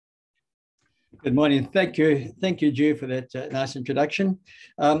Good morning. Thank you, Ju, for that nice introduction.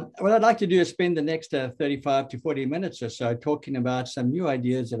 What I'd like to do is spend the next 35 to 40 minutes or so talking about some new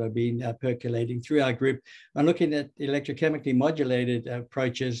ideas that have been percolating through our group and looking at electrochemically modulated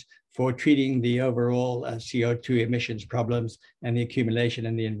approaches for treating the overall CO2 emissions problems and the accumulation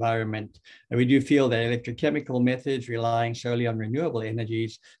in the environment. And we do feel that electrochemical methods relying solely on renewable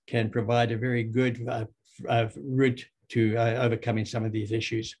energies can provide a very good route to overcoming some of these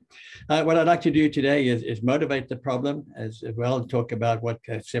issues. What I'd like to do today is motivate the problem as well, and talk about what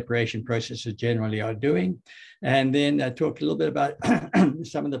separation processes generally are doing, and then talk a little bit about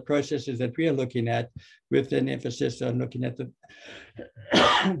some of the processes that we are looking at, with an emphasis on looking at the,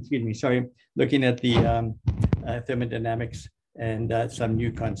 looking at the thermodynamics and some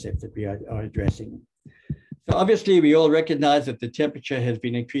new concepts that we are addressing. So obviously, we all recognize that the temperature has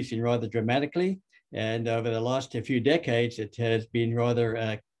been increasing rather dramatically. And over the last few decades, it has been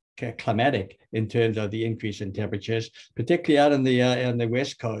rather climatic in terms of the increase in temperatures, particularly out on the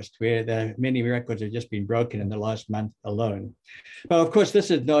West Coast, where many records have just been broken in the last month alone. But of course,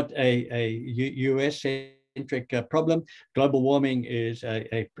 this is not a US-centric problem. Global warming is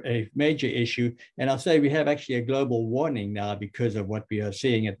a major issue. And I'll say we have actually a global warning now because of what we are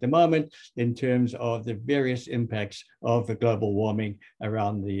seeing at the moment in terms of the various impacts of the global warming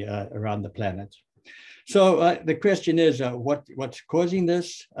around the planet. So the question is, what's causing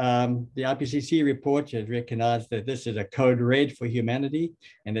this? The IPCC report has recognized that this is a code red for humanity,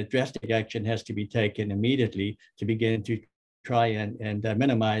 and that drastic action has to be taken immediately to begin to try and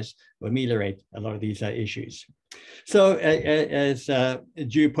minimize or ameliorate a lot of these issues. So as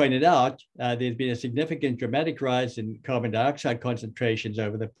Ju pointed out, there's been a significant dramatic rise in carbon dioxide concentrations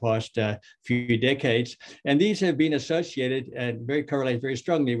over the past few decades. And these have been associated and correlated very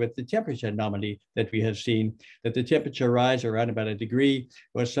strongly with the temperature anomaly that we have seen, that the temperature rise around about a degree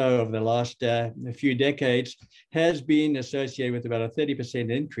or so over the last few decades has been associated with about a 30%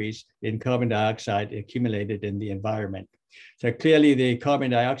 increase in carbon dioxide accumulated in the environment. So clearly the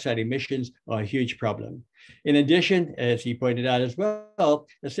carbon dioxide emissions are a huge problem. In addition, as he pointed out as well,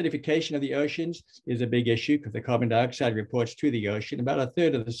 acidification of the oceans is a big issue because the carbon dioxide reports to the ocean. About a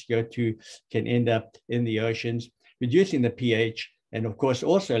third of the CO2 can end up in the oceans, reducing the pH, and of course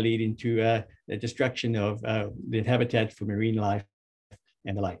also leading to the destruction of the habitat for marine life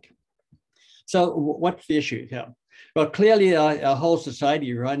and the like. So what's the issue here? Well, clearly our whole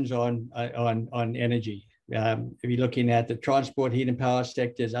society runs on energy. If you're looking at the transport, heat and power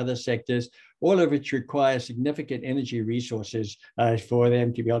sectors, other sectors, all of which require significant energy resources for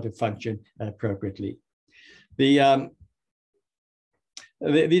them to be able to function appropriately. These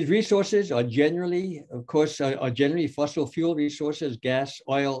resources are generally, of course, are generally fossil fuel resources, gas,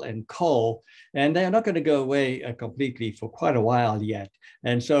 oil, and coal, and they are not going to go away completely for quite a while yet.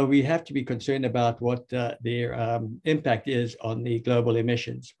 And so we have to be concerned about what their impact is on the global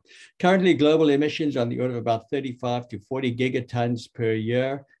emissions. Currently, global emissions on the order of about 35 to 40 gigatons per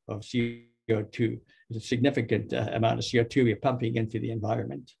year of CO2. It's a significant amount of CO2 we're pumping into the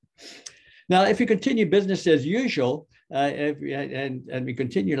environment. Now, if we continue business as usual, and we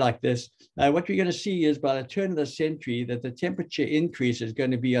continue like this, what we're going to see is by the turn of the century that the temperature increase is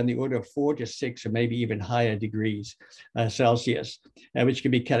going to be on the order of 4 to 6 or maybe even higher degrees Celsius, which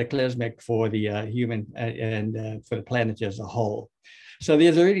can be cataclysmic for the human and for the planet as a whole. So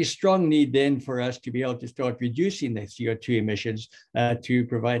there's a really strong need then for us to be able to start reducing the CO2 emissions to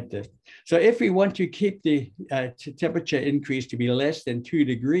provide this. So if we want to keep the temperature increase to be less than 2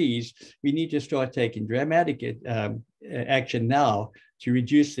 degrees, we need to start taking dramatic action now to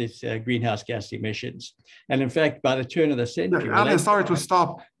reduce this greenhouse gas emissions. And in fact, by the turn of the century— Alan, sorry to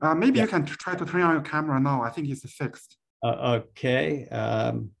stop. Maybe you can try to turn on your camera now. I think it's fixed. Okay.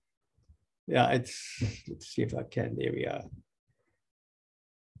 Yeah, let's see if I can. There we are.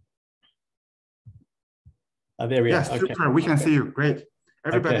 Oh, there we are. Yes, super. Okay. We can see you. Great.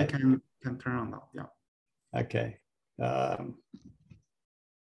 Everybody can turn on now. Yeah. Okay.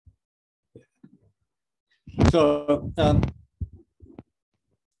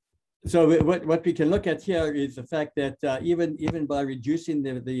 So what we can look at here is the fact that even by reducing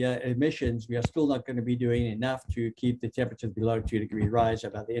the emissions, we are still not going to be doing enough to keep the temperatures below 2 degree rise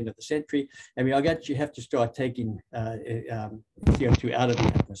by the end of the century. And we are going to have to start taking CO2 out of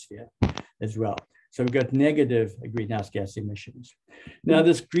the atmosphere as well. So we've got negative greenhouse gas emissions. Now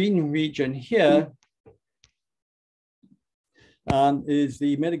this green region here is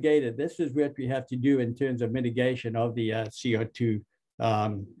the mitigated. This is what we have to do in terms of mitigation of the CO2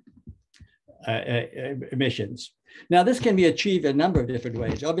 emissions. Now, this can be achieved a number of different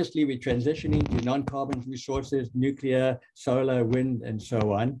ways. Obviously, we're transitioning to non-carbon resources, nuclear, solar, wind, and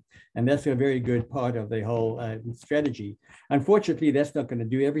so on. And that's a very good part of the whole strategy. Unfortunately, that's not going to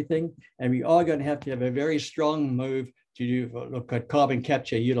do everything. And we are going to have a very strong move to look at carbon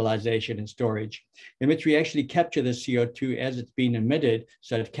capture, utilization, and storage, in which we actually capture the CO2 as it's been emitted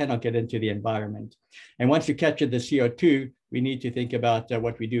so it cannot get into the environment. And once you capture the CO2, we need to think about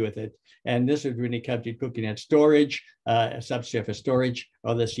what we do with it. And this is when it comes to looking at storage, subsurface storage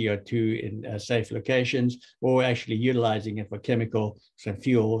of the CO2 in safe locations, or actually utilizing it for chemicals and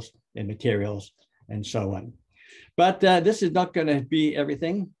fuels and materials and so on. But this is not going to be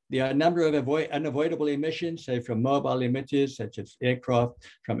everything. There are a number of unavoidable emissions, say from mobile emitters, such as aircraft,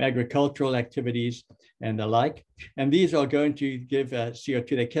 from agricultural activities and the like. And these are going to give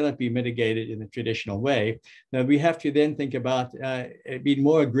CO2 that cannot be mitigated in the traditional way. Now, we have to then think about being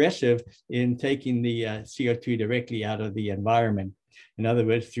more aggressive in taking the CO2 directly out of the environment. In other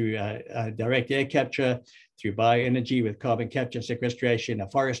words, through direct air capture, through bioenergy with carbon capture, sequestration,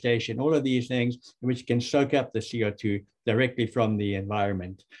 afforestation, all of these things which can soak up the CO2 directly from the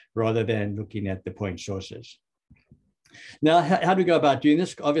environment rather than looking at the point sources. Now, how do we go about doing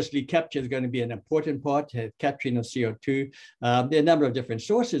this? Obviously, capture is going to be an important part, capturing of CO2. There are a number of different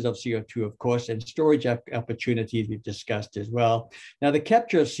sources of CO2, of course, and storage opportunities we've discussed as well. Now, the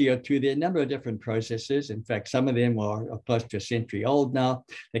capture of CO2, there are a number of different processes. In fact, some of them are close to a century old now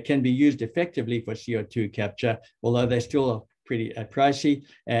that can be used effectively for CO2 capture, although they still are pretty pricey,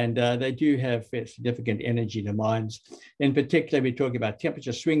 and they do have significant energy demands. In particular, we're talking about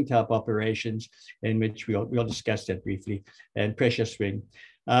temperature swing type operations, in which we'll discuss that briefly, and pressure swing.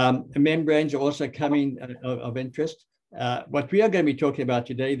 Membranes are also coming of interest. What we are going to be talking about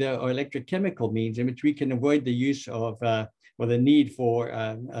today, though, are electrochemical means in which we can avoid the use of, or the need for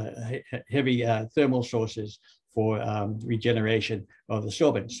heavy thermal sources for regeneration of the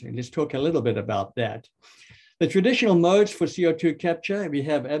sorbents. And let's talk a little bit about that. The traditional modes for CO2 capture, we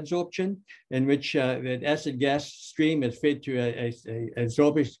have adsorption, in which the acid gas stream is fed to an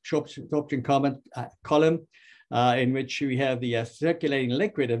absorption column, in which we have the circulating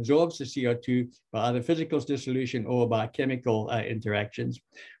liquid absorbs the CO2 by either physical dissolution or by chemical interactions.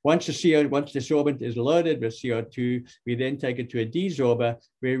 Once the sorbent is loaded with CO2, we then take it to a desorber,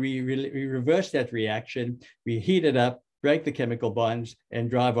 where we reverse that reaction, we heat it up, break the chemical bonds, and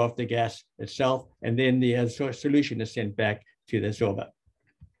drive off the gas itself, and then the solution is sent back to the sorber.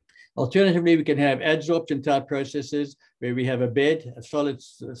 Alternatively, we can have adsorption type processes where we have a bed,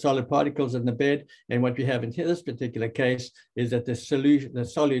 solid particles in the bed, and what we have in this particular case is that the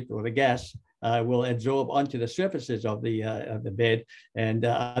solute or the gas will absorb onto the surfaces of the bed, and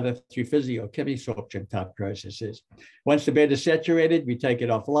either through physio or chemisorption type processes. Once the bed is saturated, we take it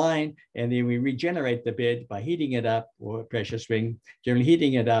offline, and then we regenerate the bed by heating it up, or pressure swing, generally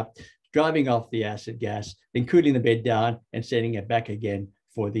heating it up, driving off the acid gas, then cooling the bed down and setting it back again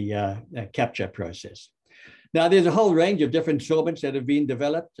for the capture process. Now, there's a whole range of different sorbents that have been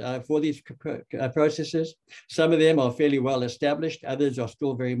developed for these processes. Some of them are fairly well established. Others are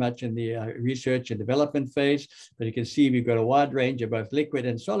still very much in the research and development phase. But you can see we've got a wide range of both liquid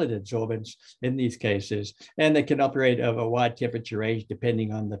and solid adsorbents in these cases, and they can operate over a wide temperature range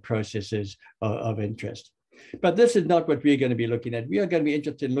depending on the processes of interest. But this is not what we're going to be looking at. We are going to be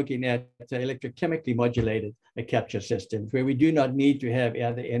interested in looking at electrochemically modulated capture systems, where we do not need to have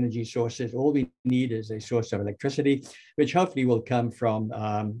other energy sources. All we need is a source of electricity, which hopefully will come from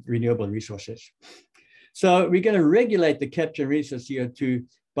renewable resources. So we're going to regulate the capture and release of CO2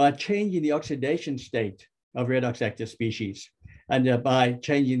 by changing the oxidation state of redox active species, and by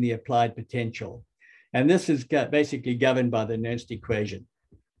changing the applied potential. And this is basically governed by the Nernst equation.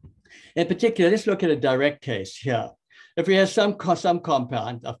 In particular, let's look at a direct case here. If we have some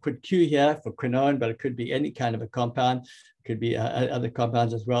compound, I've put Q here for quinone, but it could be any kind of a compound, it could be other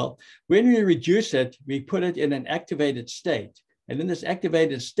compounds as well. When we reduce it, we put it in an activated state. And in this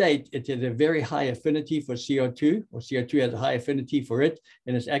activated state, it has a very high affinity for CO2, or CO2 has a high affinity for it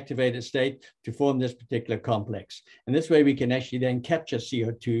in its activated state to form this particular complex. And this way we can actually then capture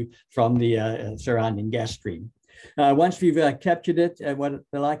CO2 from the surrounding gas stream. Once we've captured it,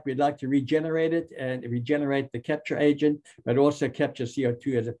 we'd like to regenerate it and regenerate the capture agent, but also capture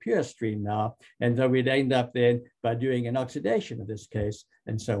CO2 as a pure stream now. And so we'd end up then by doing an oxidation in this case,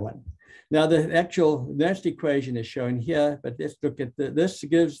 and so on. Now, the actual Nernst equation is shown here, but let's look at this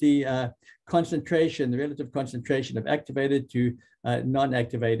gives the concentration, the relative concentration of activated to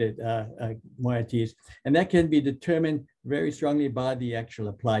non-activated moieties. And that can be determined very strongly by the actual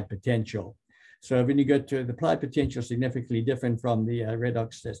applied potential. So when you go to the applied potential, significantly different from the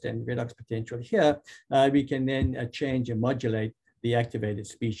redox test and redox potential here, we can then change and modulate the activated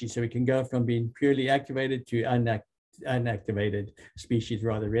species. So we can go from being purely activated to unactivated species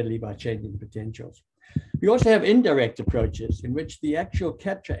rather readily by changing the potentials. We also have indirect approaches in which the actual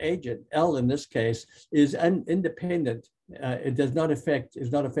capture agent, L in this case, is independent. It is not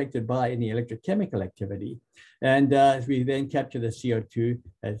affected by any electrochemical activity. And we then capture the CO2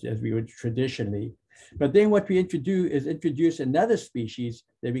 as we would traditionally. But then what we introduce another species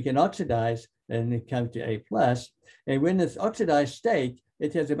that we can oxidize and it comes to A+. And when it's oxidized state,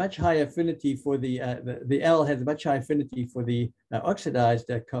 it has a much higher affinity for the L has a much higher affinity for the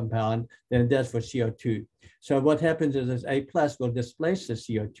oxidized compound than it does for CO2. So what happens is this A+ will displace the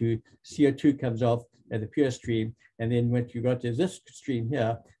CO2. CO2 comes off as a pure stream. And then when you got to this stream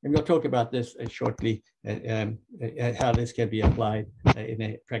here, and we'll talk about this shortly, how this can be applied in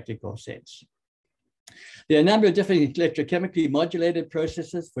a practical sense. There are a number of different electrochemically modulated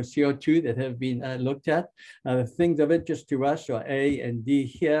processes for CO2 that have been looked at. Things of interest to us are A and D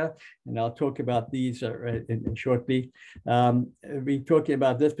here, and I'll talk about these shortly. We're talking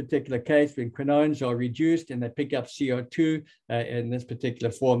about this particular case when quinones are reduced and they pick up CO2 in this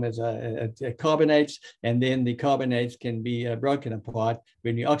particular form as carbonates, and then the carbonates can be broken apart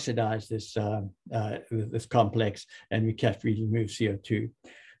when we oxidize this, this complex and we remove CO2.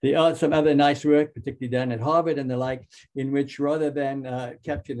 There are some other nice work, particularly done at Harvard and the like, in which rather than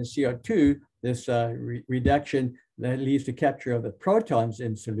capture the CO2, this reduction that leads to capture of the protons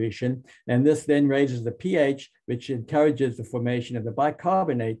in solution. And this then raises the pH, which encourages the formation of the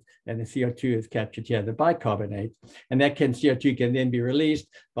bicarbonate, and the CO2 is captured here, the bicarbonate. And that CO2 can then be released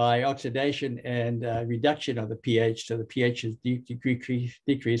by oxidation and reduction of the pH. So the pH is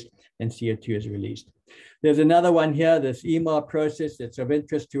decreased and CO2 is released. There's another one here, this EMAR process that's of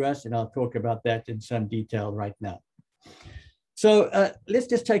interest to us, and I'll talk about that in some detail right now. So let's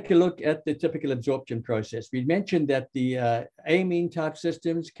just take a look at the typical absorption process. We mentioned that the amine type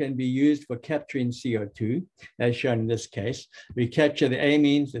systems can be used for capturing CO2, as shown in this case. We capture the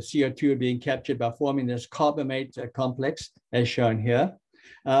amines, the CO2 being captured by forming this carbamate complex, as shown here.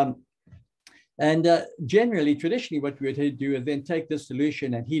 Generally, traditionally, what we would do is then take this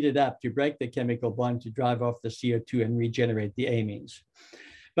solution and heat it up to break the chemical bond to drive off the CO2 and regenerate the amines.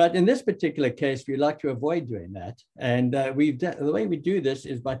 But in this particular case, we like to avoid doing that. And the way we do this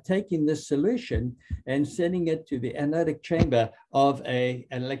is by taking this solution and sending it to the anodic chamber of an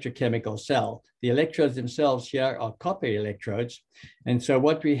electrochemical cell. The electrodes themselves here are copper electrodes. And so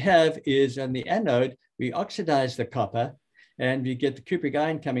what we have is on the anode, we oxidize the copper, and we get the cupric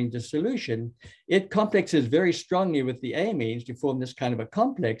ion coming to solution. It complexes very strongly with the amines to form this kind of a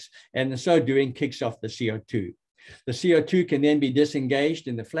complex, and in so doing kicks off the CO2. The CO2 can then be disengaged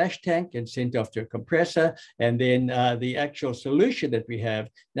in the flash tank and sent off to a compressor, and then the actual solution that we have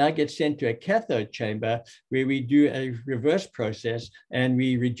now gets sent to a cathode chamber where we do a reverse process and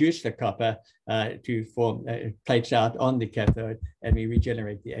we reduce the copper to form plates out on the cathode, and we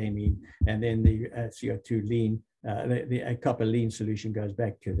regenerate the amine, and then the CO2 lean, the copper lean solution goes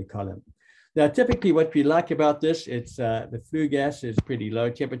back to the column. Now, typically what we like about this, it's the flue gas is pretty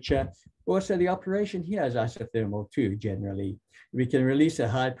low temperature. Also, the operation here is isothermal too, generally. We can release a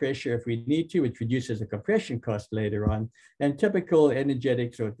high pressure if we need to, which reduces the compression cost later on. And typical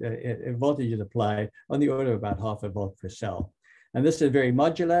energetics or voltage is applied on the order of about 0.5 volt per cell. And this is very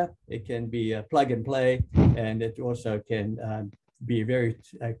modular. It can be plug and play, and it also can be very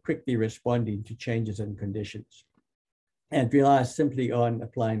quickly responding to changes in conditions, and relies simply on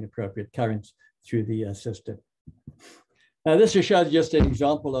applying appropriate currents through the system. Now, this shows just an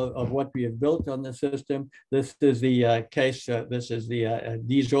example of what we have built on the system. This is the case, this is the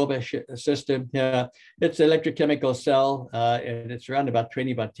desorber system here. It's an electrochemical cell, and it's around about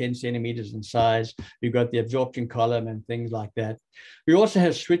 20 by 10 centimeters in size. We've got the absorption column and things like that. We also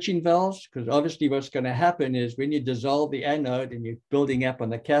have switching valves, because obviously what's going to happen is when you dissolve the anode and you're building up on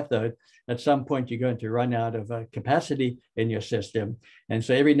the cathode, at some point you're going to run out of capacity in your system. And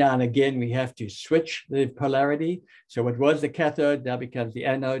so every now and again, we have to switch the polarity. So what was the cathode now becomes the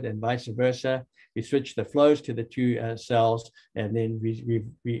anode, and vice versa. We switch the flows to the two cells, and then we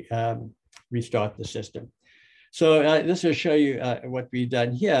restart the system. So this will show you what we've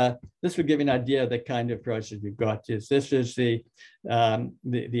done here. This will give you an idea of the kind of process we've got. This is the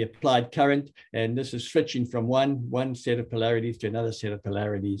applied current, and this is switching from one set of polarities to another set of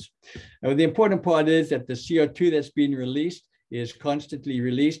polarities. The important part is that the CO2 that's been released is constantly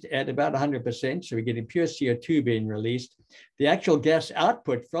released at about 100%. So we're getting pure CO2 being released. The actual gas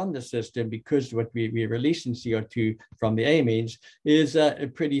output from the system, because what we're releasing CO2 from the amines, is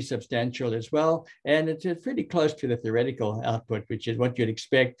pretty substantial as well. And it's pretty close to the theoretical output, which is what you'd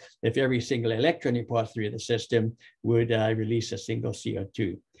expect if every single electron you pass through the system would release a single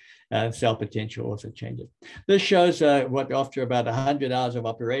CO2. Cell potential also changes. This shows what after about 100 hours of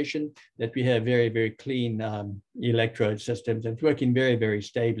operation that we have very, very clean electrode systems and it's working very, very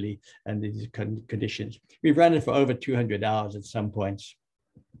stably under these conditions. We've run it for over 200 hours at some points.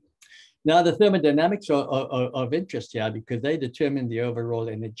 Now, the thermodynamics are of interest here because they determine the overall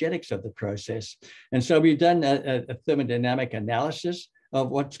energetics of the process. And so we've done a thermodynamic analysis of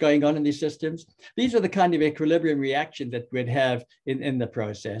what's going on in these systems. These are the kind of equilibrium reactions that we'd have in the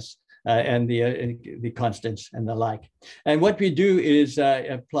process and the constants and the like. And what we do is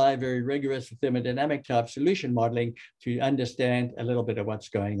apply very rigorous thermodynamic type solution modeling to understand a little bit of what's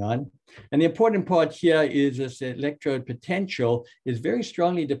going on. And the important part here is this electrode potential is very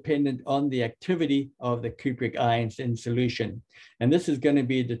strongly dependent on the activity of the cupric ions in solution. And this is going to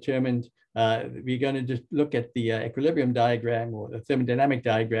be determined. We're going to just look at the equilibrium diagram or the thermodynamic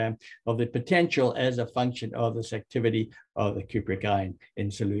diagram of the potential as a function of this activity of the cupric ion in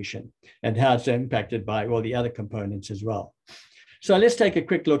solution and how it's impacted by all the other components as well. So let's take a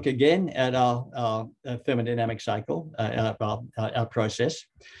quick look again at our thermodynamic cycle, our process.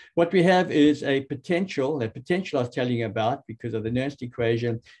 What we have is a potential I was telling you about because of the Nernst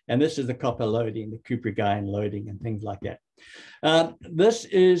equation, and this is the copper loading, the cupric ion loading and things like that. This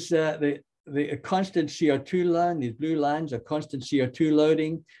is the constant CO2 line. These blue lines are constant CO2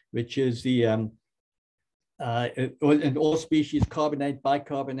 loading, which is the in all species, carbonate,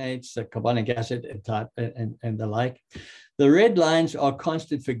 bicarbonates, carbonic acid and type and the like. The red lines are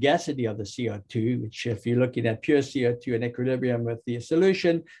constant fugacity of the CO2, which if you're looking at pure CO2 in equilibrium with the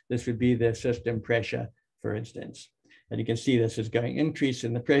solution, this would be the system pressure, for instance. And you can see this is going increase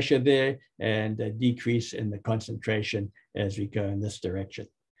in the pressure there and a decrease in the concentration as we go in this direction.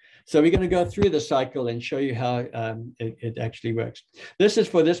 So we're going to go through the cycle and show you how it actually works. This is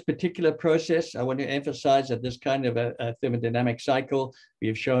for this particular process. I want to emphasize that this kind of a thermodynamic cycle we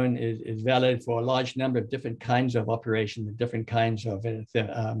have shown is valid for a large number of different kinds of operations and different kinds of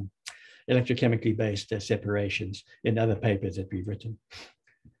electrochemically based separations in other papers that we've written.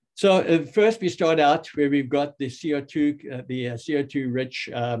 So first we start out where we've got the CO2-rich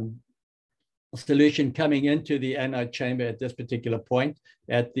solution coming into the anode chamber at this particular point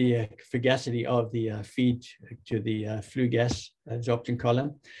at the fugacity of the feed to the flue gas absorption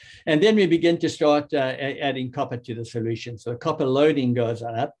column. And then we begin to start adding copper to the solution. So copper loading goes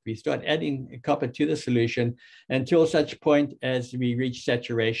up. We start adding copper to the solution until such point as we reach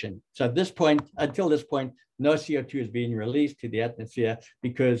saturation. So at this point, until this point, no CO2 is being released to the atmosphere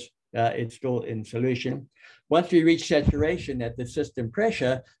because it's still in solution. Once we reach saturation at the system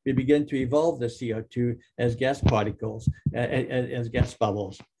pressure, we begin to evolve the CO2 as gas particles, as gas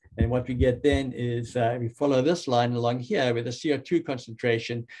bubbles. And what we get then is we follow this line along here where the CO2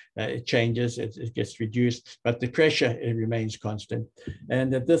 concentration it changes, it gets reduced, but the pressure it remains constant.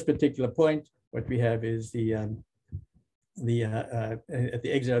 And at this particular point, what we have is at the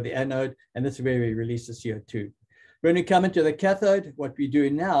exit of the anode, and this is where we release the CO2. When we come into the cathode, what we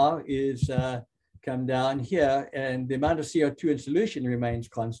do now is come down here and the amount of CO2 in solution remains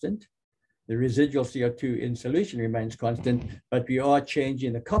constant. The residual CO2 in solution remains constant, but we are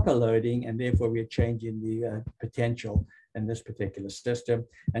changing the copper loading and therefore we are changing the potential in this particular system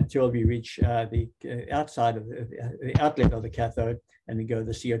until we reach the outside of the outlet of the cathode and we go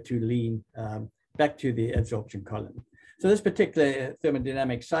the CO2 lean back to the absorption column. So this particular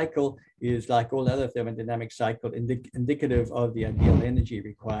thermodynamic cycle is like all other thermodynamic cycles, indicative of the ideal energy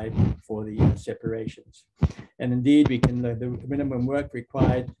required for the separations. And indeed, we can the minimum work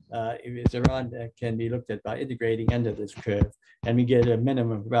required is around can be looked at by integrating under this curve, and we get a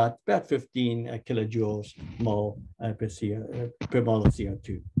minimum of about 15 kilojoules mole per mole of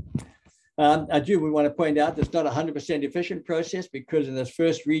CO2. We want to point out it's not a 100% efficient process because in this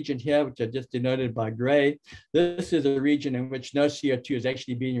first region here, which I just denoted by gray, this is a region in which no CO2 is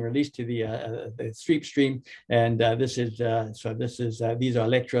actually being released to the sweep stream. And these are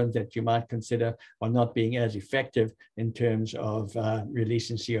electrons that you might consider are not being as effective in terms of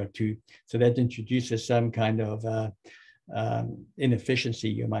releasing CO2. So that introduces some kind of inefficiency,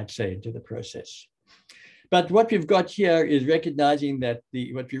 you might say, into the process. But what we've got here is recognizing that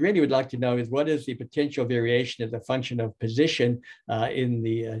what we really would like to know is what is the potential variation as a function of position in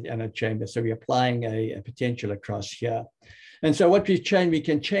the anode chamber. So we're applying a potential across here. And so what we've changed, we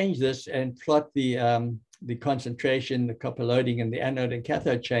can change this and plot the the concentration, the copper loading in the anode and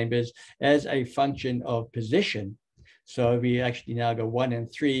cathode chambers as a function of position. So we actually now go 1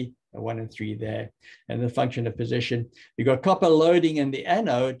 and 3 there, and the function of position. We've got copper loading in the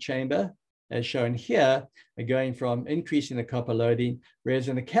anode chamber, as shown here, going from increasing the copper loading, whereas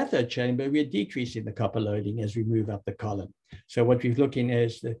in the cathode chamber, we're decreasing the copper loading as we move up the column. So what we're looking at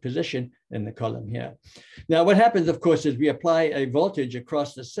is the position in the column here. Now, what happens, of course, is we apply a voltage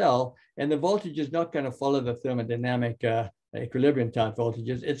across the cell, and the voltage is not going to follow the thermodynamic equilibrium type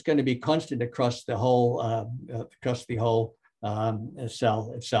voltages. It's going to be constant across the whole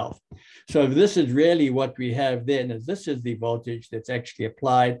cell itself. So this is really what we have then, is this is the voltage that's actually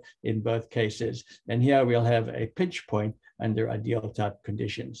applied in both cases. And here we'll have a pinch point under ideal type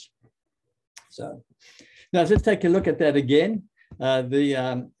conditions. So now let's take a look at that again.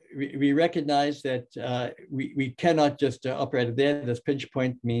 We recognize that we cannot just operate it there. This pinch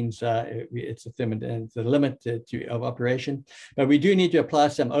point means it's the limit of operation, but we do need to apply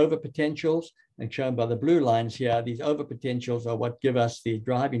some overpotentials, and shown by the blue lines here. These overpotentials are what give us the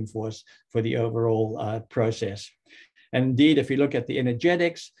driving force for the overall process. And indeed, if we look at the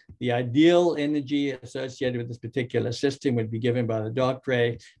energetics, the ideal energy associated with this particular system would be given by the dark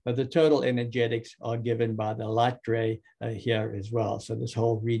gray, but the total energetics are given by the light gray here as well. So this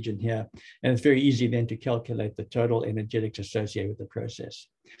whole region here, and it's very easy then to calculate the total energetics associated with the process.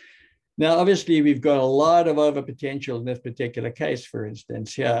 Now, obviously, we've got a lot of overpotential in this particular case, for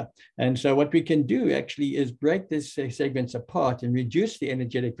instance, here. And so what we can do actually is break these segments apart and reduce the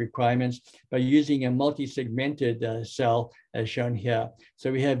energetic requirements by using a multi-segmented cell, as shown here.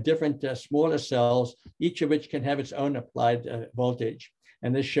 So we have different smaller cells, each of which can have its own applied voltage.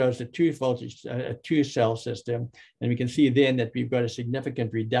 And this shows a two-cell system. And we can see then that we've got a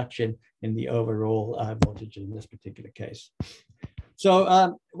significant reduction in the overall voltage in this particular case.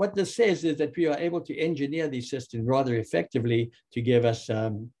 So what this says is that we are able to engineer these systems rather effectively to give us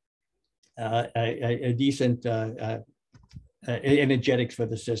a decent energetics for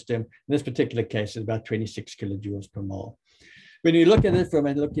the system. In this particular case, it's about 26 kilojoules per mole. When we look at it from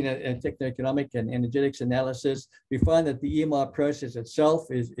looking at techno-economic and energetics analysis, we find that the EMR process itself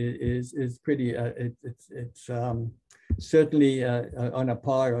is pretty, it's certainly on a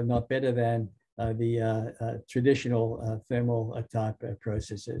par or not better than the traditional thermal type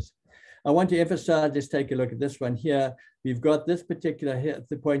processes. I want to emphasize, let's take a look at this one here. We've got this particular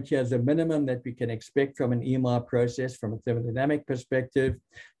the point here is a minimum that we can expect from an EMR process from a thermodynamic perspective.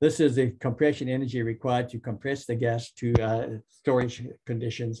 This is the compression energy required to compress the gas to storage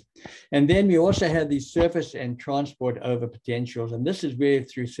conditions. And then we also have these surface and transport over potentials. And this is where,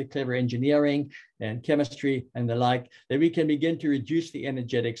 through clever engineering and chemistry and the like, that we can begin to reduce the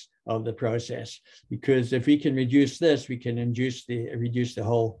energetics of the process. Because if we can reduce this, we can reduce the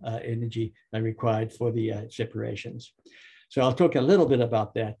whole energy required for the separations. So I'll talk a little bit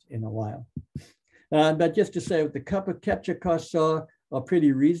about that in a while. But just to say what the copper capture costs are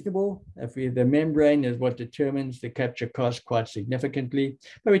pretty reasonable. The membrane is what determines the capture cost quite significantly.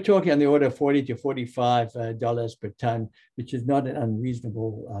 But we're talking on the order of $40 to $45 per ton, which is not an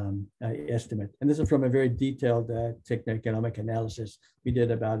unreasonable estimate. And this is from a very detailed techno-economic analysis we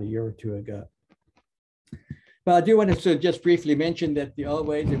did about a year or two ago. But I do want to just briefly mention that there are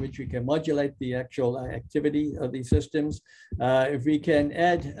ways in which we can modulate the actual activity of these systems. If we can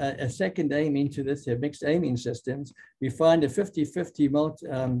add a second amine to this, mixed amine systems, we find a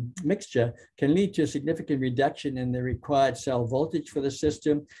 50-50 mixture can lead to a significant reduction in the required cell voltage for the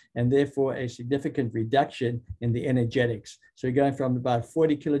system, and therefore a significant reduction in the energetics. So we're going from about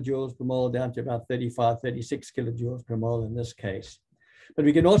 40 kilojoules per mole down to about 35, 36 kilojoules per mole in this case. But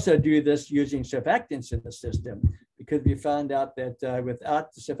we can also do this using surfactants in the system, because we found out that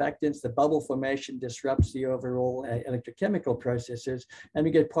without the surfactants, the bubble formation disrupts the overall electrochemical processes, and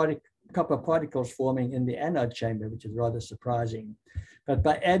we get copper particles forming in the anode chamber, which is rather surprising. But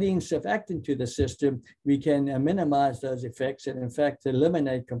by adding surfactant to the system, we can minimize those effects and in fact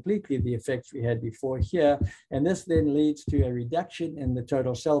eliminate completely the effects we had before here. And this then leads to a reduction in the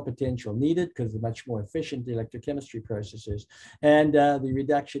total cell potential needed, because they're much more efficient electrochemistry processes, and the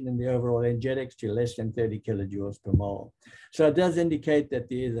reduction in the overall energetics to less than 30 kilojoules per mole. So it does indicate that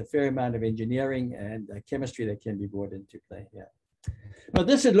there is a fair amount of engineering and chemistry that can be brought into play here. Now,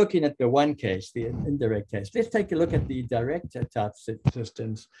 this is looking at the one case, the indirect case. Let's take a look at the direct type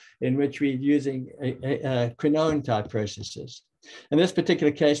systems in which we're using quinone type processes. In this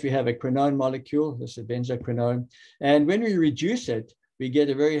particular case, we have a quinone molecule, this is benzoquinone, and when we reduce it, we get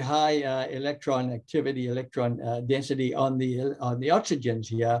a very high electron activity, electron density on the oxygens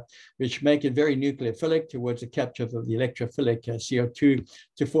here, which make it very nucleophilic towards the capture of the electrophilic CO2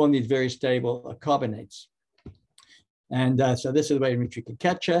 to form these very stable carbonates. And so this is the way in which we can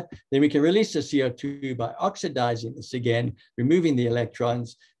capture. Then we can release the CO2 by oxidizing this again, removing the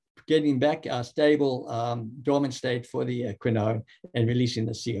electrons, getting back our stable dormant state for the quinone and releasing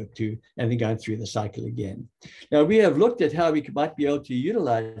the CO2 and then going through the cycle again. Now, we have looked at how we might be able to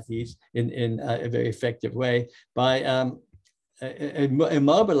utilize these in a very effective way by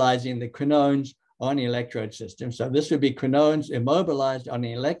immobilizing the quinones on the electrode system. So this would be quinones immobilized on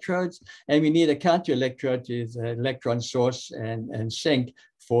the electrodes, and we need a counter electrode to use an electron source and sink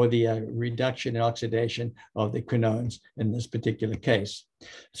for the reduction and oxidation of the quinones in this particular case.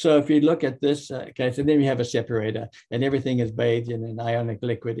 So if you look at this case, and then we have a separator, and everything is bathed in an ionic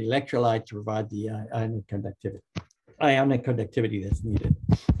liquid electrolyte to provide the ionic conductivity that's needed.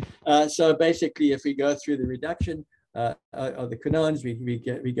 So basically, if we go through the reduction of the quinones,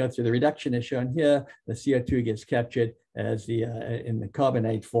 we go through the reduction as shown here. The CO2 gets captured as in the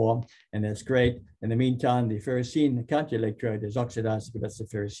carbonate form, and that's great. In the meantime, the ferrocene, the counter electrode, is oxidized to give us the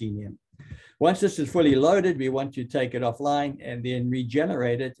ferrocenium. Once this is fully loaded, we want to take it offline and then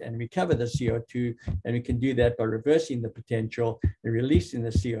regenerate it and recover the CO2. And we can do that by reversing the potential and releasing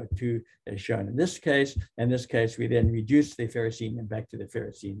the CO2 as shown in this case. In this case, we then reduce the ferrocenium back to the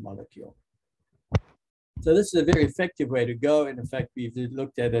ferrocene molecule. So this is a very effective way to go. And in fact, we've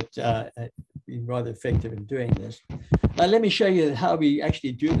looked at it being rather effective in doing this. Let me show you how we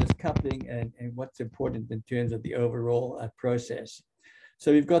actually do this coupling and what's important in terms of the overall process.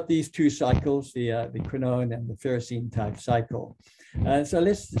 So we've got these two cycles, the quinone and the ferrocene type cycle. So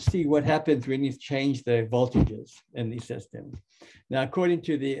let's see what happens when you change the voltages in these systems. Now, according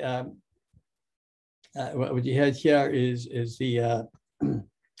to the, what you have here is the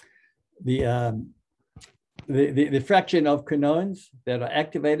fraction of quinones that are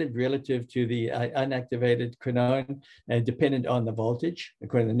activated relative to the unactivated quinone and dependent on the voltage,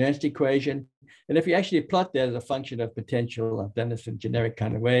 according to the Nernst equation. And if you actually plot that as a function of potential, I've done this in a generic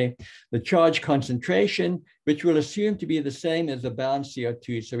kind of way, the charge concentration, which we'll assume to be the same as the bound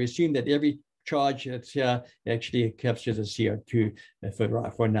CO2. So we assume that every charge that's here actually captures a CO2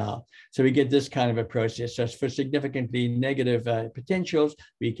 for now. So we get this kind of a process. So for significantly negative potentials,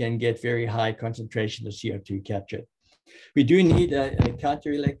 we can get very high concentration of CO2 captured. We do need a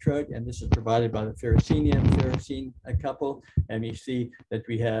counter electrode, and this is provided by the ferrocene couple. And we see that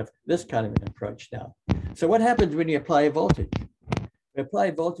we have this kind of an approach now. So what happens when you apply a voltage? We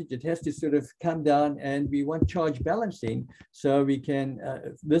apply voltage, it has to sort of come down, and we want charge balancing. So we can,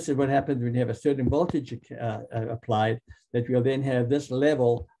 this is what happens when you have a certain voltage applied, that we'll then have this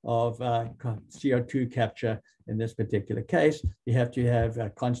level of CO2 capture. In this particular case, you have to have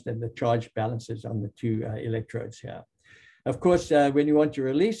constant, the charge balances on the two electrodes here. Of course, when you want to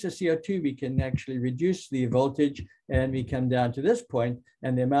release the CO2, we can actually reduce the voltage, and we come down to this point,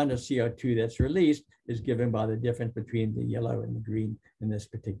 and the amount of CO2 that's released is given by the difference between the yellow and the green in this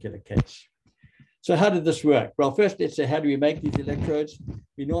particular case. So how did this work? Well, first, let's say, how do we make these electrodes?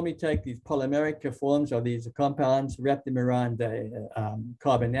 We normally take these polymeric forms of these compounds, wrap them around the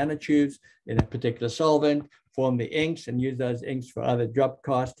carbon nanotubes in a particular solvent, form the inks, and use those inks for either drop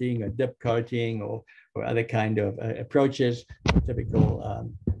casting or dip coating or other kind of approaches, typical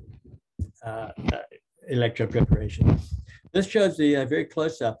electrode preparation. This shows the very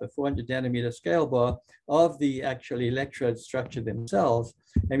close-up, a 400 nanometer scale bar of the actual electrode structure themselves.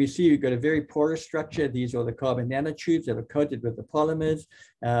 And we see you've got a very porous structure. These are the carbon nanotubes that are coated with the polymers.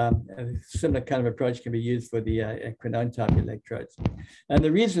 A similar kind of approach can be used for the quinone type electrodes. And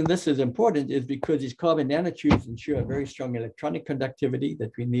the reason this is important is because these carbon nanotubes ensure a very strong electronic conductivity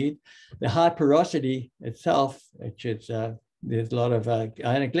that we need. The high porosity itself, which is there's a lot of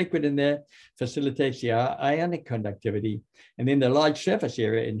ionic liquid in there, facilitates the ionic conductivity. And then the large surface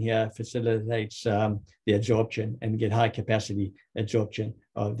area in here facilitates the absorption and get high capacity absorption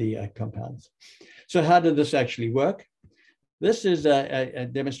of the compounds. So how did this actually work? This is a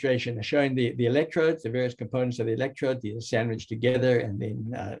demonstration showing the electrodes, the various components of the electrode. These are sandwiched together and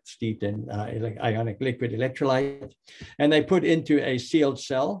then steeped in ionic liquid electrolyte. And they put into a sealed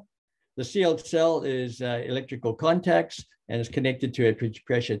cell. The sealed cell is electrical contacts and is connected to a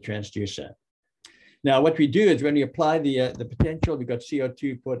pressure transducer. Now, what we do is when we apply the potential, we've got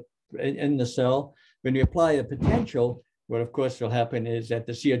CO2 put in the cell. When we apply the potential, what of course will happen is that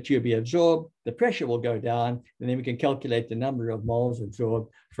the CO2 will be absorbed, the pressure will go down, and then we can calculate the number of moles absorbed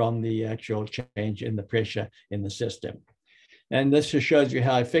from the actual change in the pressure in the system. And this just shows you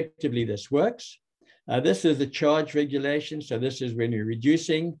how effectively this works. This is the charge regulation. So this is when you're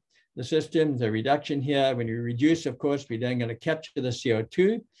reducing the system, the reduction here. When you reduce, of course, we're then going to capture the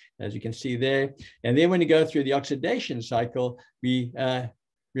CO2, as you can see there. And then when you go through the oxidation cycle, we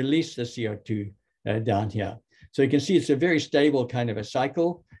release the CO2 down here. So you can see it's a very stable kind of a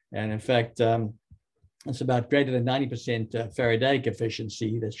cycle. And in fact, it's about greater than 90% Faradaic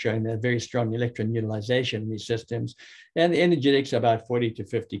efficiency that's showing a very strong electron utilization in these systems. And the energetics are about 40 to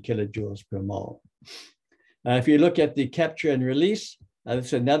 50 kilojoules per mole. If you look at the capture and release,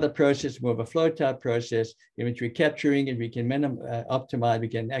 it's another process, more of a flow type process in which we're capturing and we can optimize, we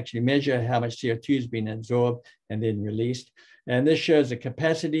can actually measure how much CO2 has been absorbed and then released. And this shows the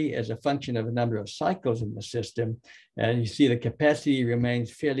capacity as a function of a number of cycles in the system. And you see the capacity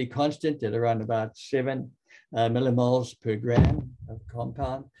remains fairly constant at around about 7 millimoles per gram of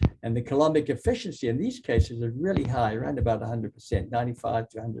compound. And the coulombic efficiency in these cases is really high, around about 100%, 95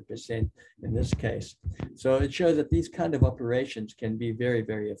 to 100% in this case. So it shows that these kind of operations can be very,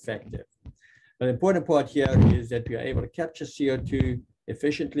 very effective. But the important part here is that we are able to capture CO2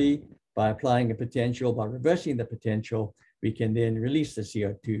 efficiently by applying a potential, by reversing the potential. We can then release the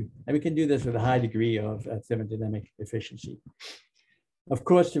CO2, and we can do this with a high degree of thermodynamic efficiency. Of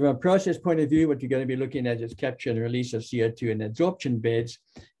course, from a process point of view, what you're going to be looking at is capture and release of CO2 in adsorption beds,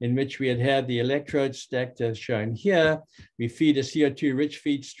 in which we had the electrodes stacked as shown here. We feed a CO2-rich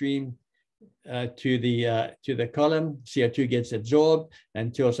feed stream to the column. CO2 gets absorbed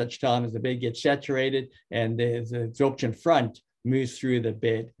until such time as the bed gets saturated, and the adsorption front moves through the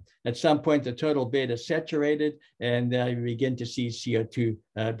bed. At some point, the total bed is saturated, and we begin to see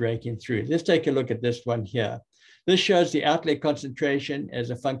CO2 breaking through. Let's take a look at this one here. This shows the outlet concentration as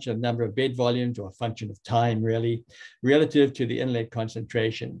a function of number of bed volumes, or a function of time, really, relative to the inlet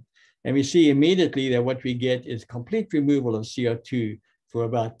concentration. And we see immediately that what we get is complete removal of CO2 for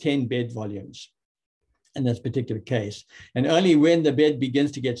about 10 bed volumes in this particular case. And only when the bed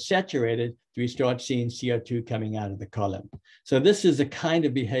begins to get saturated do we start seeing CO2 coming out of the column. So this is the kind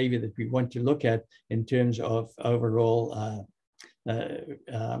of behavior that we want to look at in terms of overall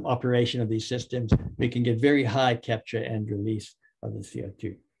operation of these systems. We can get very high capture and release of the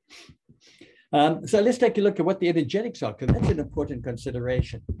CO2. So let's take a look at what the energetics are, because that's an important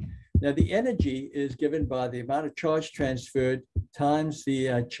consideration. Now, the energy is given by the amount of charge transferred times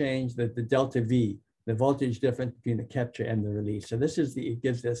the change, the delta V, the voltage difference between the capture and the release. So this is it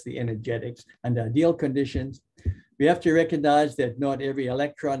gives us the energetics under ideal conditions. We have to recognize that not every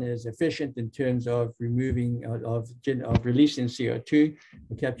electron is efficient in terms of removing, of releasing CO2,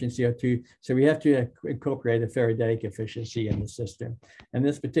 or capturing CO2. So we have to incorporate a Faradaic efficiency in the system. In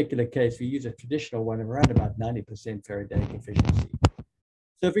this particular case, we use a traditional one of around about 90% Faradaic efficiency.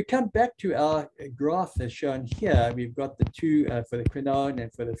 So if we come back to our graph as shown here, we've got the two for the quinone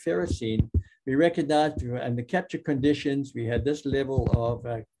and for the ferrocene. We recognized in the capture conditions, we had this level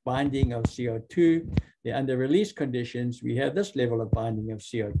of binding of CO2. Under release conditions, we have this level of binding of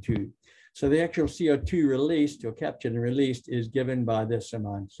CO2. So the actual CO2 released or captured and released is given by this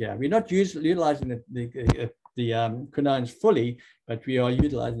amount here. We're not utilizing the quinones fully, but we are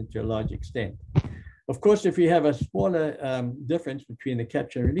utilizing it to a large extent. Of course, if we have a smaller difference between the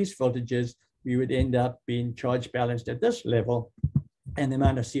capture and release voltages, we would end up being charge balanced at this level, and the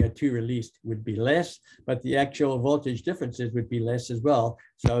amount of CO2 released would be less, but the actual voltage differences would be less as well.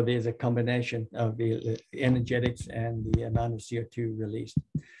 So there's a combination of the energetics and the amount of CO2 released.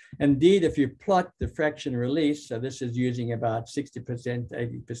 Indeed, if you plot the fraction release, so this is using about 60%,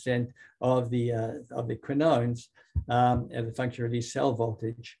 80% of the quinones as a function of release cell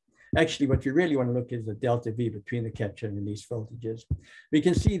voltage. Actually, what you really want to look at is the delta V between the capture and release voltages. We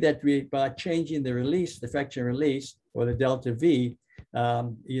can see that by changing the release, the fraction release, or the delta V,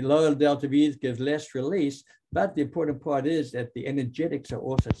 the lower delta V gives less release, but the important part is that the energetics are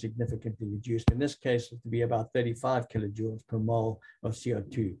also significantly reduced. In this case, it to be about 35 kilojoules per mole of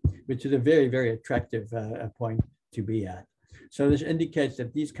CO2, which is a very, very attractive point to be at. So this indicates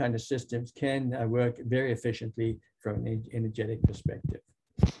that these kind of systems can work very efficiently from an energetic perspective.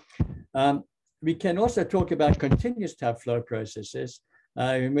 We can also talk about continuous type flow processes,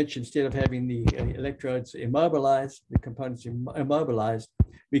 in which instead of having the electrodes immobilized, the components immobilized,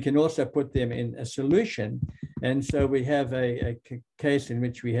 we can also put them in a solution. And so we have a case in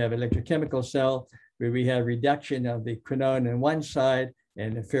which we have electrochemical cell, where we have reduction of the quinone on one side,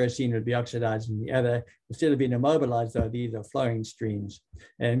 and the ferrocene would be oxidized on the other. Instead of being immobilized, though, these are flowing streams.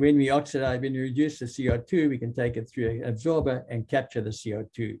 And when we reduce the CO2, we can take it through an absorber and capture the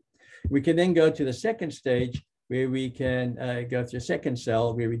CO2. We can then go to the second stage, where we can go through a second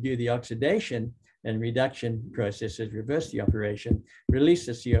cell, where we do the oxidation and reduction processes, reverse the operation, release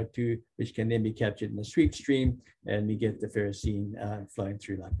the CO2, which can then be captured in the sweep stream, and we get the ferrocene flowing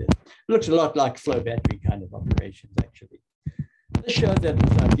through like this. It looks a lot like flow battery kind of operations, actually. This shows that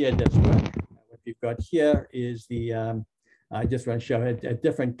this idea does work. What we've got here is the I just want to show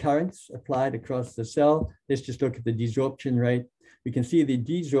different currents applied across the cell. Let's just look at the desorption rate. We can see the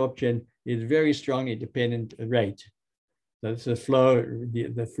desorption is very strongly dependent rate. So this is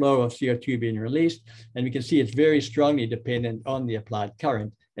the flow of CO2 being released. And we can see it's very strongly dependent on the applied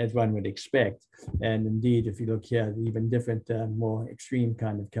current, as one would expect. And indeed, if you look here, even different, more extreme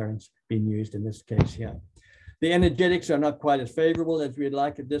kind of currents being used in this case here. The energetics are not quite as favorable as we'd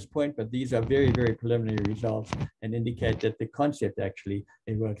like at this point, but these are very, very preliminary results and indicate that the concept actually,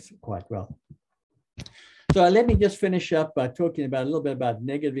 it works quite well. So let me just finish up by talking about a little bit about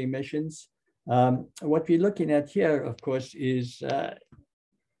negative emissions. What we're looking at here, of course, is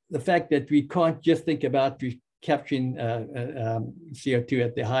the fact that we can't just think about capturing CO2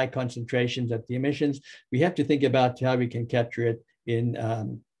 at the high concentrations at the emissions. We have to think about how we can capture it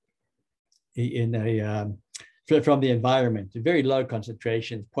from the environment, very low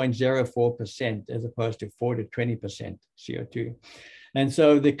concentrations, 0.04% as opposed to 4 to 20% CO2. And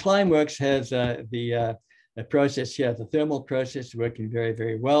so the Climeworks has a process here, the thermal process, working very,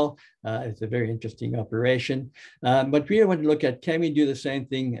 very well. It's a very interesting operation. But we want to look at, can we do the same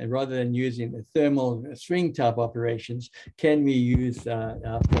thing rather than using the thermal string type operations? Can we use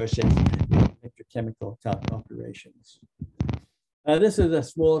our process in electrochemical type operations? This is a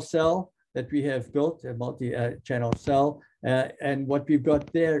small cell that we have built, a multi-channel cell. And what we've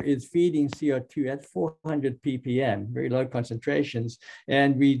got there is feeding CO2 at 400 ppm, very low concentrations.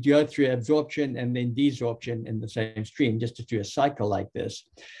 And we go through absorption and then desorption in the same stream, just to do a cycle like this.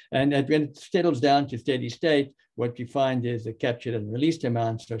 And when it settles down to steady state, what you find is the captured and released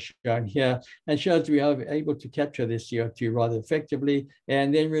amounts are shown here, and shows we are able to capture this CO2 rather effectively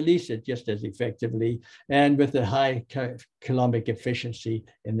and then release it just as effectively and with a high Coulombic efficiency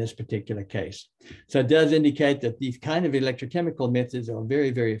in this particular case. So it does indicate that these kind of electrochemical methods are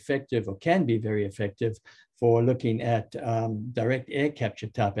very, very effective, or can be very effective, for looking at direct air capture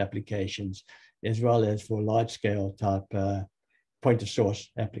type applications, as well as for large scale type point of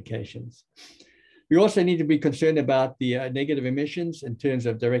source applications. We also need to be concerned about the negative emissions in terms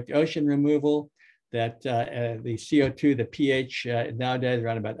of direct ocean removal, that the CO2, the pH nowadays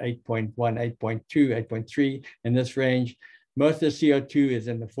around about 8.1, 8.2, 8.3 in this range. Most of the CO2 is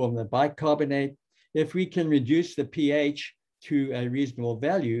in the form of bicarbonate. If we can reduce the pH to a reasonable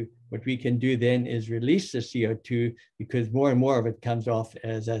value, what we can do then is release the CO2, because more and more of it comes off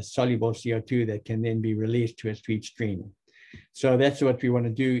as a soluble CO2 that can then be released to a sweet stream. So that's what we want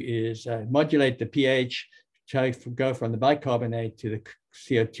to do, is modulate the pH, try to go from the bicarbonate to the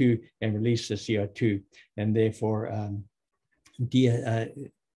CO2 and release the CO2, and therefore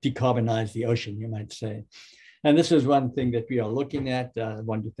decarbonize the ocean, you might say. And this is one thing that we are looking at. I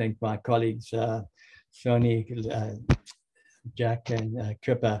want to thank my colleagues, Sony, Jack, and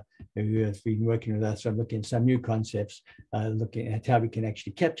Tripper, who have been working with us on looking at some new concepts, looking at how we can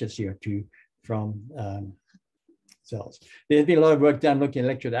actually capture CO2 from cells. There's been a lot of work done looking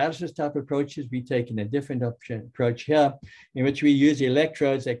at electrodialysis type approaches. We've taken a different approach here, in which we use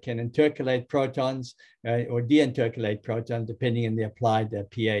electrodes that can intercalate protons or deintercalate protons, depending on the applied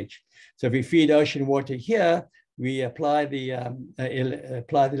pH. So if we feed ocean water here, we apply the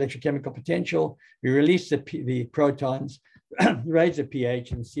electrochemical potential, we release the protons, raise the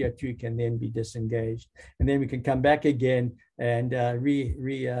pH, and CO2 can then be disengaged. And then we can come back again and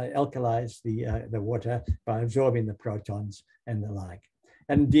re-alkalize the water by absorbing the protons and the like.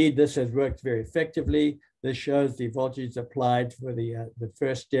 And indeed, this has worked very effectively. This shows the voltage applied for the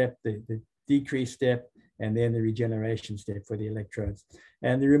first step, the decrease step, and then the regeneration step for the electrodes.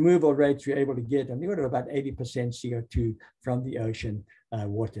 And the removal rates we're able to get on the order of about 80% CO2 from the ocean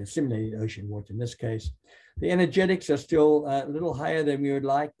water, simulated ocean water in this case. The energetics are still a little higher than we would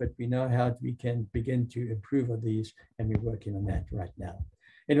like, but we know how we can begin to improve on these, and we're working on that right now.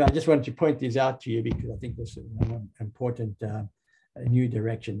 Anyway, I just wanted to point these out to you because I think this is an important new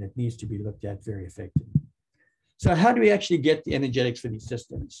direction that needs to be looked at very effectively. So how do we actually get the energetics for these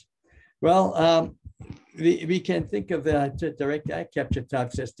systems? Well, we can think of direct air capture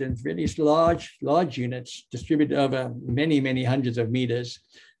type systems, really large units distributed over many, many hundreds of meters.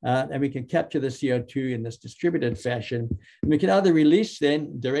 And we can capture the CO2 in this distributed fashion. And we can either release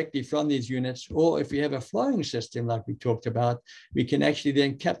then directly from these units, or if we have a flowing system like we talked about, we can actually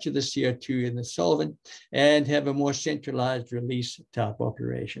then capture the CO2 in the solvent and have a more centralized release type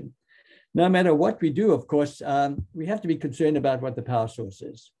operation. No matter what we do, of course, we have to be concerned about what the power source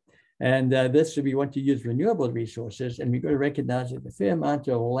is. And we want to use renewable resources, and we've got to recognize that a fair amount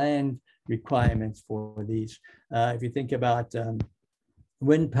of land requirements for these. If you think about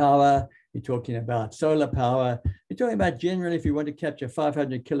wind power, You're talking about solar power. You're talking about generally, if you want to capture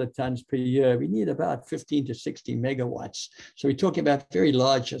 500 kilotons per year, we need about 15 to 60 megawatts. So we're talking about very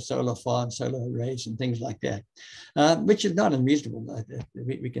large solar farms, solar arrays, and things like that, which is not unreasonable.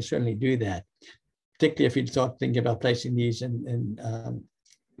 We can certainly do that, particularly if you start thinking about placing these in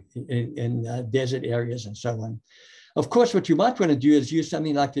desert areas and so on. Of course, what you might want to do is use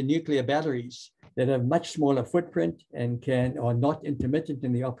something like the nuclear batteries that have much smaller footprint and are not intermittent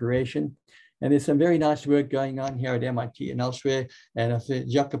in the operation. And there's some very nice work going on here at MIT and elsewhere. And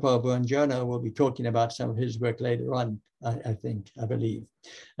Jacopo Buongiorno will be talking about some of his work later on, I believe.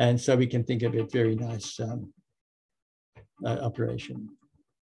 And so we can think of a very nice operation.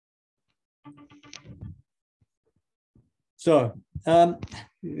 So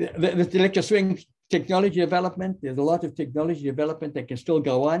the electro swing technology development, there's a lot of technology development that can still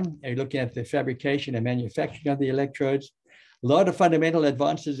go on. You're looking at the fabrication and manufacturing of the electrodes. A lot of fundamental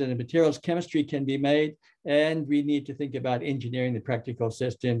advances in the materials chemistry can be made, and we need to think about engineering the practical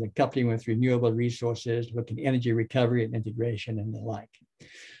system, the coupling with renewable resources, looking at energy recovery and integration and the like.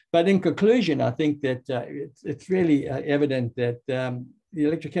 But in conclusion, I think that it's really evident that the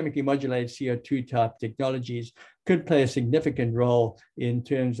electrochemically modulated CO2 type technologies could play a significant role in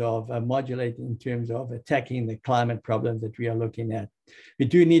terms of modulating, in terms of attacking the climate problems that we are looking at. We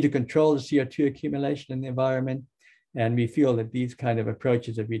do need to control the CO2 accumulation in the environment, and we feel that these kind of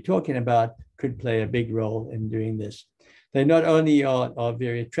approaches that we're talking about could play a big role in doing this. They not only are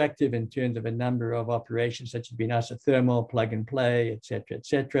very attractive in terms of a number of operations such as being isothermal, plug and play, et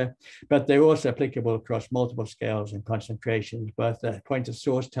cetera, but they're also applicable across multiple scales and concentrations, both point of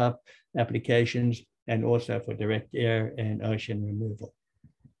source type applications and also for direct air and ocean removal.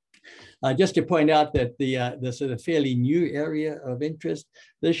 Just to point out that the sort of fairly new area of interest,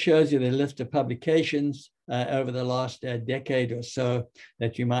 this shows you the list of publications over the last decade or so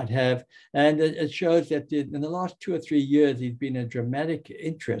that you might have. And it shows that in the last 2 or 3 years, there's been a dramatic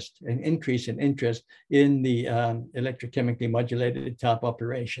interest, an increase in interest in the electrochemically modulated type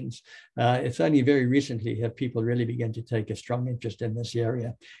operations. It's only very recently have people really begun to take a strong interest in this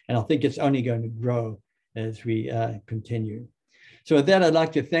area. And I think it's only going to grow as we continue. So with that, I'd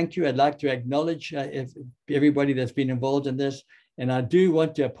like to thank you. I'd like to acknowledge everybody that's been involved in this. And I do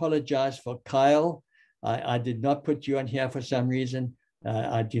want to apologize for Kyle. I did not put you on here for some reason.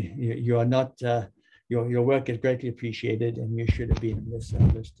 You are not, your work is greatly appreciated, and you should have been on this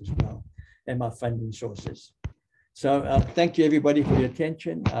list as well, and my funding sources. So thank you everybody for your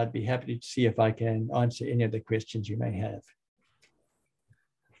attention. I'd be happy to see if I can answer any of the questions you may have.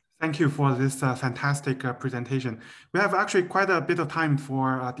 Thank you for this fantastic presentation. We have actually quite a bit of time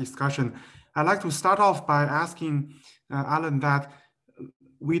for discussion. I'd like to start off by asking Alan that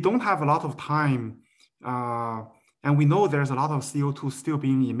we don't have a lot of time, and we know there's a lot of CO2 still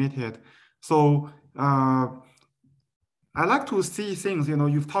being emitted. So I like to see things,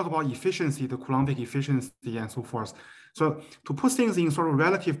 you've talked about efficiency, the Coulombic efficiency and so forth. So to put things in sort of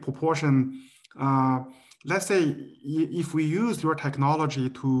relative proportion, let's say if we use your technology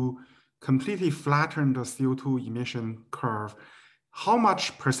to completely flatten the CO2 emission curve, how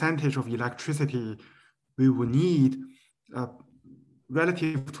much percentage of electricity we would need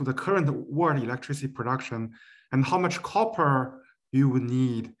relative to the current world electricity production, and how much copper you would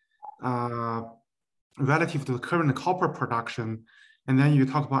need relative to the current copper production? And then you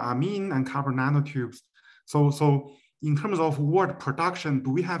talk about amine and carbon nanotubes. So in terms of world production, do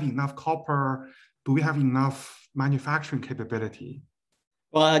we have enough copper? Do we have enough manufacturing capability?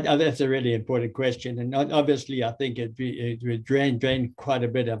 Well, that's a really important question. And obviously, I think it would drain quite a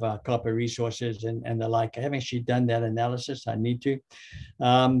bit of our copper resources and the like. I haven't actually done that analysis. I need to.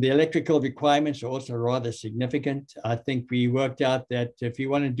 The electrical requirements are also rather significant. I think we worked out that if you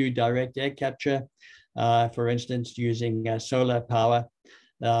want to do direct air capture, for instance, using solar power,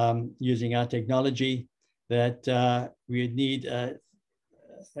 using our technology, that we would need,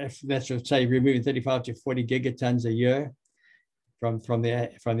 let's say, removing 35 to 40 gigatons a year from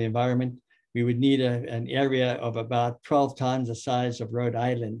the environment. We would need an area of about 12 times the size of Rhode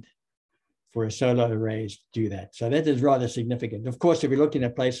Island for a solar arrays to do that. So that is rather significant. Of course, if you're looking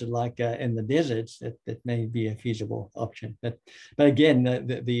at places like in the deserts, that may be a feasible option. But again,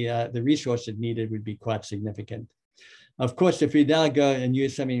 the resources needed would be quite significant. Of course, if we now go and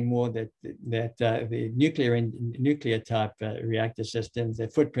use something more that the nuclear type reactor systems, their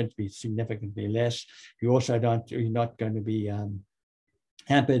footprint would be significantly less. You also you're not going to be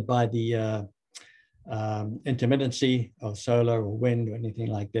hampered by the intermittency of solar or wind or anything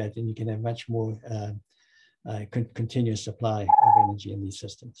like that, and you can have much more continuous supply of energy in these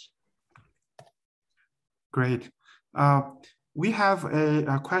systems. Great. we have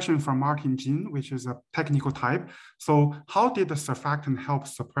a question from Martin Jin, which is a technical type. So how did the surfactant help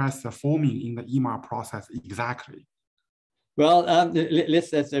suppress the foaming in the EMAR process exactly? Well,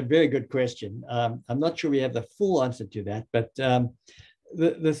 that's a very good question. I'm not sure we have the full answer to that, but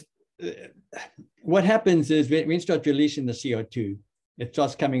what happens is when we start releasing the CO2, it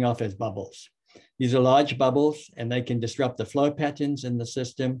starts coming off as bubbles. These are large bubbles, and they can disrupt the flow patterns in the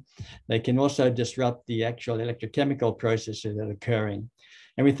system. They can also disrupt the actual electrochemical processes that are occurring.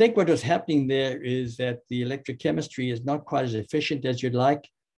 And we think what was happening there is that the electrochemistry is not quite as efficient as you'd like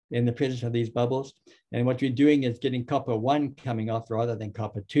in the presence of these bubbles. And what we're doing is getting copper 1 coming off rather than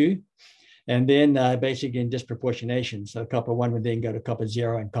copper 2. And then basically in disproportionation. So copper 1 would then go to copper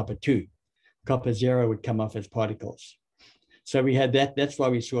 0 and copper 2. Copper 0 would come off as particles. So we had that. That's why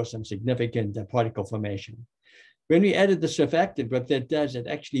we saw some significant particle formation. When we added the surfactant, what that does, it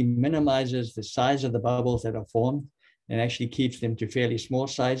actually minimizes the size of the bubbles that are formed and actually keeps them to fairly small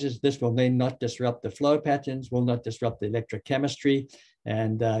sizes. This will then not disrupt the flow patterns, will not disrupt the electrochemistry.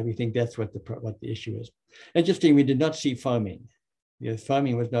 And we think that's what the issue is. Interesting, we did not see foaming.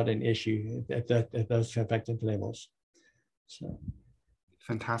 Foaming was not an issue at those surfactant levels. So.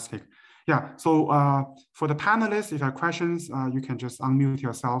 Fantastic. Yeah, so for the panelists, if you have questions, you can just unmute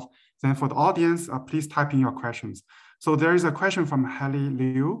yourself. Then for the audience, please type in your questions. So there is a question from Haley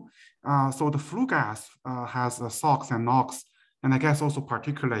Liu. So the flue gas has SOx and NOx, and I guess also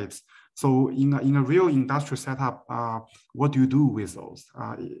particulates. So in a real industrial setup, what do you do with those?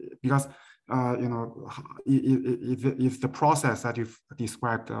 Because if the process that you've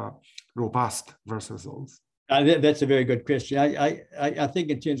described robust versus those. That's a very good question. I think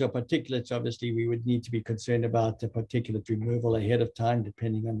in terms of particulates, obviously, we would need to be concerned about the particulate removal ahead of time,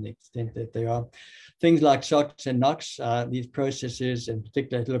 depending on the extent that they are. Things like SOx and NOx, these processes, in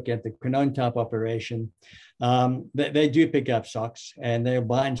particular, look at the quinone type operation, they do pick up SOx, and they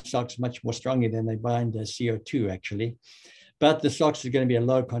bind SOx much more strongly than they bind CO2, actually. But the SOx is going to be a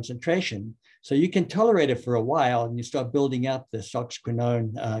low concentration. So you can tolerate it for a while, and you start building up the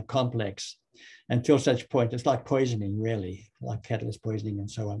SOx-quinone complex. Until such point, it's like poisoning, really, like catalyst poisoning and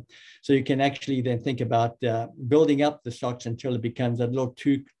so on. So you can actually then think about building up the SOx until it becomes a little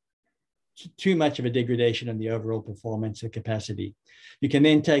too much of a degradation in the overall performance and capacity. You can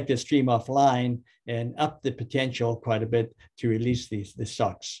then take the stream offline and up the potential quite a bit to release the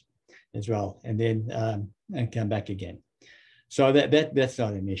SOx as well, and then and come back again. So that's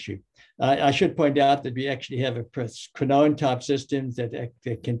not an issue. I should point out that we actually have a quinone type systems that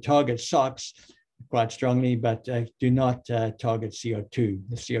can target SOx quite strongly, but do not target CO2.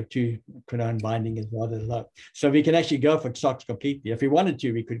 The CO2 quinone binding is rather low. So we can actually go for SOx completely. If we wanted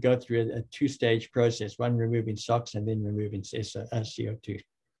to, we could go through a two-stage process, one removing SOx and then removing CO2.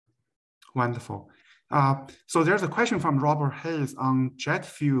 Wonderful. So there's a question from Robert Hayes on jet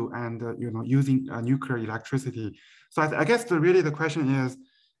fuel and using nuclear electricity. So I guess really the question is,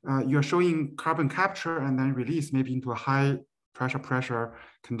 you're showing carbon capture and then release maybe into a high pressure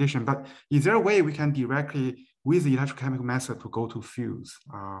condition, but is there a way we can directly with the electrochemical method to go to fuels?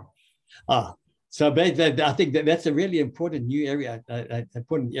 So I think that's a really important new area,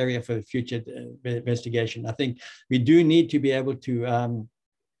 important area for the future investigation. I think we do need to be able to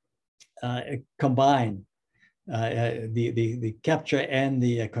combine the capture and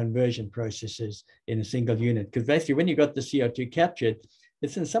the conversion processes in a single unit. Because basically when you got the CO2 captured,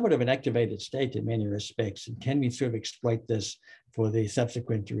 it's in somewhat of an activated state in many respects. And can we sort of exploit this for the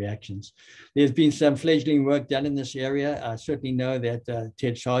subsequent reactions? There's been some fledgling work done in this area. I certainly know that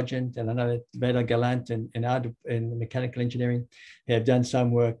Ted Sargent and I know that Bela Gallant in mechanical engineering have done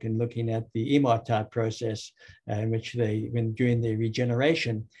some work in looking at the EMAR type process in which when during the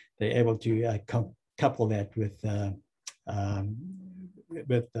regeneration, they're able to couple that with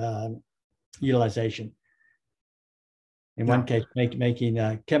utilization. In one case,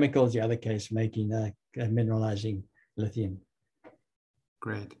 making chemicals, the other case, making mineralizing lithium.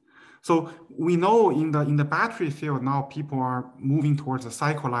 Great. So we know in the battery field now, people are moving towards a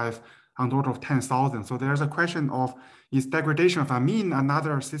cycle life on the order of 10,000. So there's a question of, is degradation of amine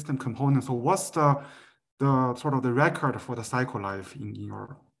another system component? So what's the sort of the record for the cycle life in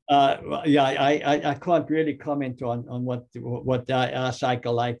your? I can't really comment on what our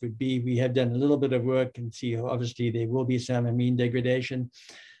cycle life would be. We have done a little bit of work and see, obviously, there will be some amine degradation.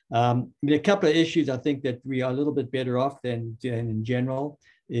 There are a couple of issues I think that we are a little bit better off than in general,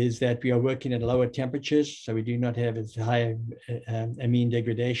 is that we are working at lower temperatures, so we do not have as high amine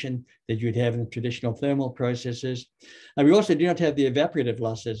degradation that you would have in traditional thermal processes. And we also do not have the evaporative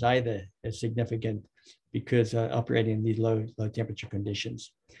losses either as significant because operating in these low temperature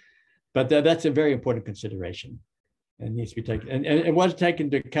conditions. But that's a very important consideration. It needs to be taken, and it was taken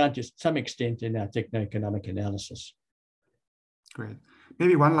into account to some extent in our techno-economic analysis. Great.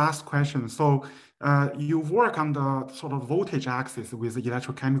 Maybe one last question. So you work on the sort of voltage axis with the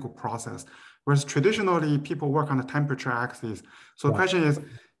electrochemical process, whereas traditionally people work on the temperature axis. So the question is,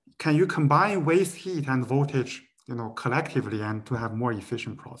 can you combine waste heat and voltage, collectively, and to have more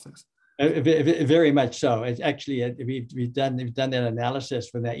efficient process? Very much so. It's actually, we've done that analysis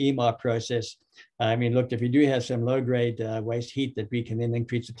for the EMAR process. I mean, look, if we do have some low-grade waste heat that we can then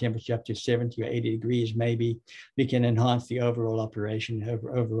increase the temperature up to 70 or 80 degrees, maybe we can enhance the overall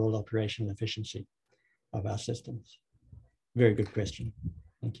operational efficiency of our systems. Very good question.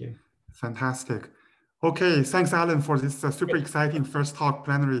 Thank you. Fantastic. Okay, thanks, Alan, for this super exciting first talk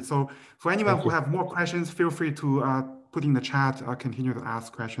plenary. So for anyone who have more questions, feel free to put in the chat, continue to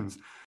ask questions.